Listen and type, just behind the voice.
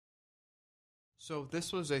So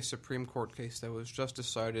this was a Supreme Court case that was just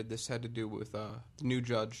decided. This had to do with the new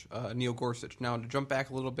judge, Neil Gorsuch. Now, to jump back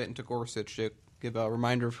a little bit into Gorsuch, to give a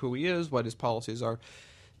reminder of who he is, what his policies are,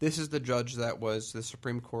 this is the judge that was the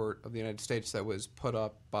Supreme Court of the United States that was put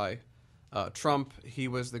up by Trump. He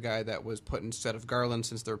was the guy that was put instead of Garland,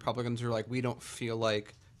 since the Republicans were like, we don't feel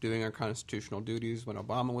like doing our constitutional duties when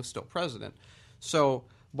Obama was still president. So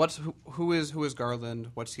who is Garland?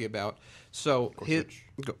 What's he about? So Gorsuch.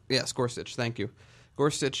 Yes, Gorsuch. Thank you.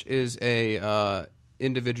 Gorsuch is a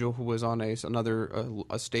individual who was on another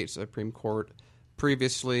state Supreme Court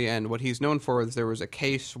previously, and what he's known for is there was a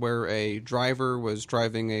case where a driver was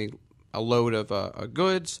driving a load of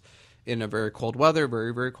goods in a very cold weather,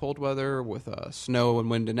 very, very cold weather with snow and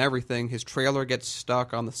wind and everything. His trailer gets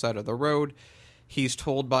stuck on the side of the road. He's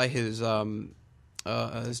told by his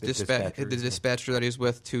dispatcher that he's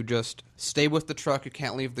with to just stay with the truck. You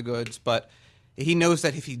can't leave the goods. But he knows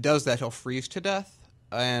that if he does that, he'll freeze to death.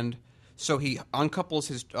 And so he uncouples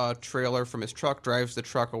his trailer from his truck, drives the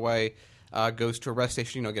truck away, goes to a rest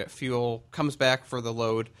station, get fuel, comes back for the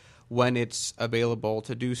load when it's available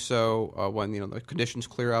to do so, when the conditions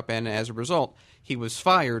clear up. And as a result, he was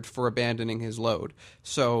fired for abandoning his load.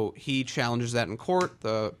 So he challenges that in court.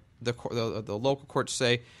 The local courts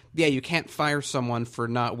say, yeah, you can't fire someone for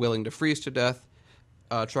not willing to freeze to death.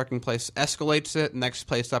 Trucking place escalates it. Next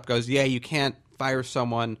place up goes, yeah, you can't fire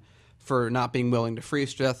someone for not being willing to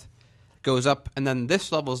freeze to death. Goes up, and then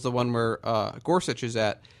this level is the one where Gorsuch is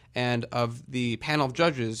at. And of the panel of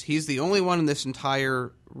judges, he's the only one in this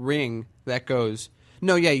entire ring that goes,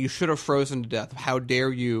 no, yeah, you should have frozen to death. How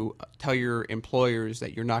dare you tell your employers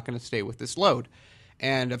that you're not going to stay with this load?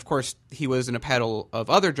 And, of course, he was in a panel of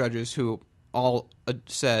other judges who all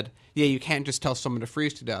said, yeah, you can't just tell someone to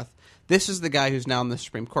freeze to death. This is the guy who's now in the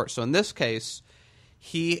Supreme Court. So in this case,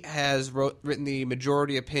 he has written the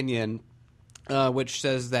majority opinion, which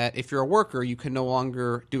says that if you're a worker, you can no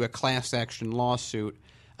longer do a class action lawsuit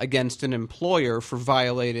against an employer for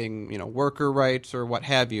violating, worker rights or what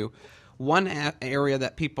have you. One area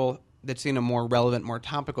that's more relevant, more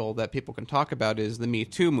topical that people can talk about is the Me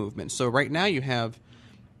Too movement. So right now you have,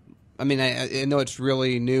 I know it's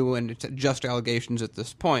really new and it's just allegations at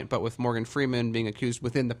this point, but with Morgan Freeman being accused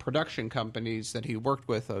within the production companies that he worked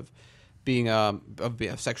with of being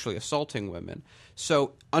sexually assaulting women.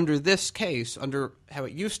 So under this case, under how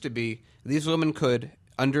it used to be, these women could,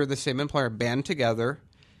 under the same employer, band together,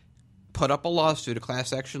 put up a lawsuit, a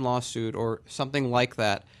class action lawsuit or something like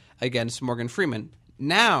that against Morgan Freeman.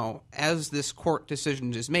 Now, as this court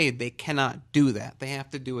decision is made, they cannot do that. They have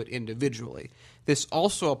to do it individually. This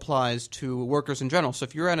also applies to workers in general. So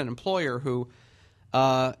if you're at an employer who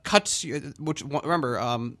cuts you, which, remember,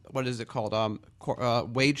 what is it called?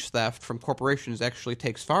 Wage theft from corporations actually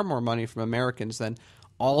takes far more money from Americans than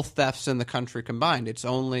all thefts in the country combined. It's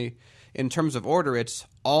only, in terms of order, it's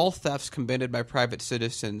all thefts committed by private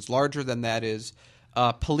citizens. Larger than that is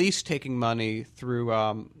police taking money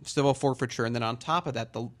through civil forfeiture. And then on top of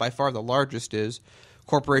that, by far the largest is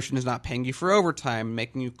corporations not paying you for overtime,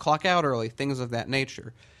 making you clock out early, things of that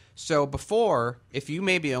nature. So before, if you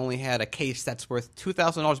maybe only had a case that's worth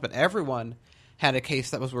 $2,000, but everyone had a case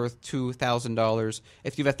that was worth $2,000,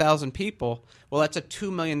 if you have 1,000 people, well, that's a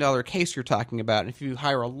 $2 million case you're talking about. And if you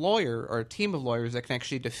hire a lawyer or a team of lawyers that can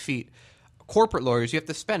actually defeat corporate lawyers, you have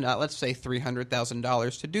to spend, let's say,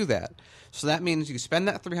 $300,000 to do that. So that means you spend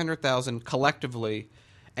that $300,000 collectively,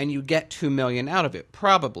 and you get $2 million out of it,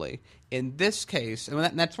 probably. In this case,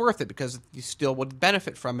 and that's worth it because you still would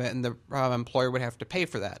benefit from it, and the employer would have to pay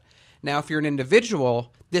for that. Now, if you're an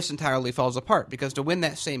individual, this entirely falls apart because to win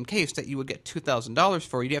that same case that you would get $2,000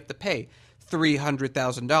 for, you'd have to pay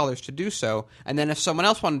 $300,000 to do so. And then if someone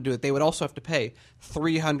else wanted to do it, they would also have to pay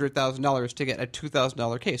 $300,000 to get a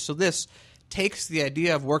 $2,000 case. So this takes the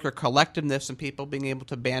idea of worker collectiveness and people being able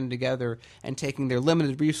to band together and taking their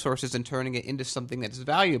limited resources and turning it into something that's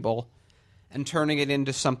valuable and turning it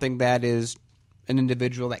into something that is an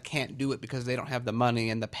individual that can't do it because they don't have the money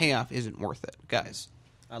and the payoff isn't worth it. Guys.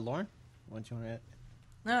 Lauren, what do you want to add?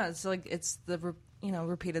 No, it's like it's the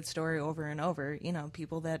repeated story over and over.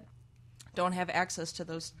 People that don't have access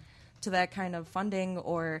to that kind of funding,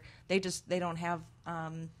 or they don't have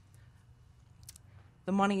the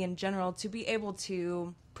money in general to be able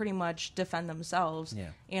to pretty much defend themselves. Yeah.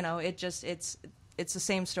 It's the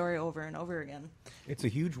same story over and over again. It's a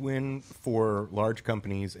huge win for large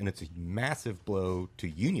companies, and it's a massive blow to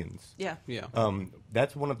unions. Yeah. Yeah.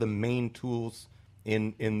 That's one of the main tools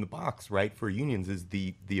in the box, right, for unions is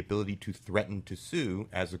the ability to threaten to sue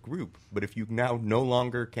as a group. But if you now no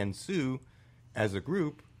longer can sue as a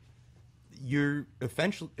group, you're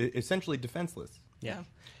essentially defenseless. Yeah.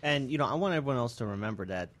 And, I want everyone else to remember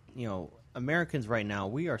that, Americans right now,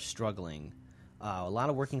 we are struggling. A lot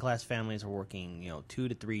of working class families are working, 2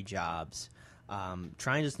 to 3 jobs,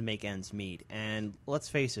 trying just to make ends meet. And let's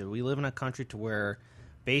face it, we live in a country to where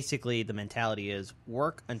basically the mentality is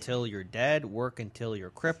work until you're dead, work until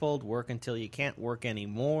you're crippled, work until you can't work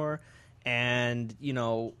anymore. And,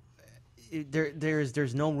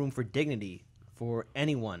 there's no room for dignity for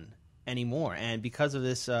anyone anymore. And because of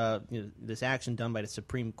this this action done by the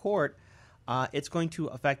Supreme Court, it's going to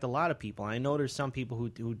affect a lot of people. I know there's some people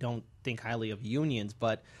who don't think highly of unions,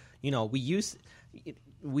 but we used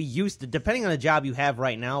to, depending on the job you have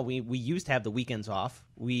right now, we used to have the weekends off.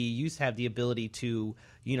 We used to have the ability to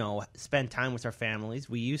spend time with our families.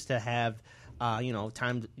 We used to have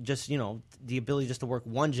time, just the ability just to work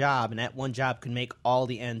one job, and that one job could make all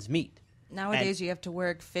the ends meet. Nowadays, you have to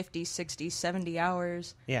work 50, 60, 70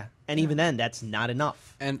 hours. Yeah, and even then, that's not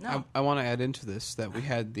enough. And No. I want to add into this that we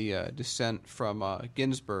had the dissent from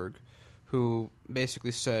Ginsburg, who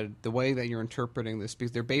basically said the way that you're interpreting this,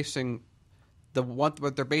 because they're basing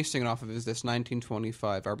what they're basing it off of is this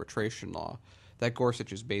 1925 arbitration law that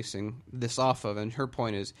Gorsuch is basing this off of. And her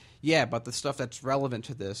point is, yeah, but the stuff that's relevant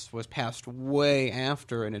to this was passed way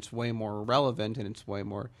after, and it's way more relevant, and it's way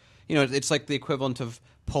more... it's like the equivalent of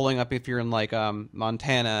pulling up if you're in, like,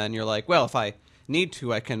 Montana, and you're like, well, if I need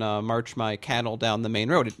to, I can march my cattle down the main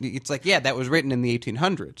road. It's like, yeah, that was written in the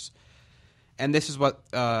 1800s. And this is what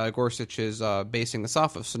Gorsuch is basing this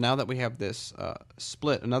off of. So now that we have this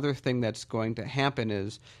split, another thing that's going to happen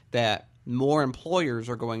is that more employers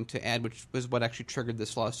are going to add, which was what actually triggered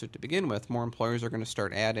this lawsuit to begin with, more employers are going to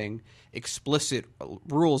start adding explicit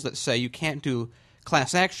rules that say you can't do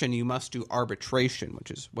class action, you must do arbitration,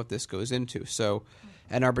 which is what this goes into. So,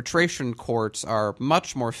 and arbitration courts are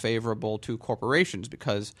much more favorable to corporations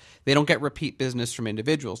because they don't get repeat business from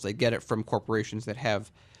individuals. They get it from corporations that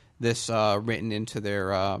have this written into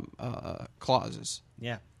their clauses.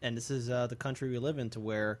 Yeah, and this is the country we live in, to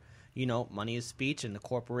where money is speech, and the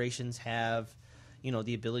corporations have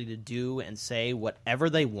the ability to do and say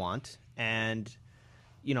whatever they want. And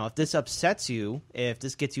if this upsets you, if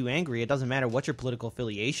this gets you angry, it doesn't matter what your political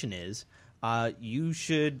affiliation is. You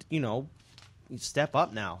should step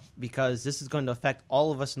up now, because this is going to affect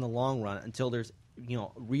all of us in the long run until there's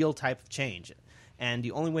real type of change. And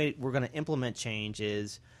the only way we're going to implement change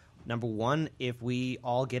is, number one, if we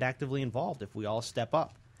all get actively involved, if we all step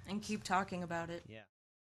up And keep talking about it. Yeah.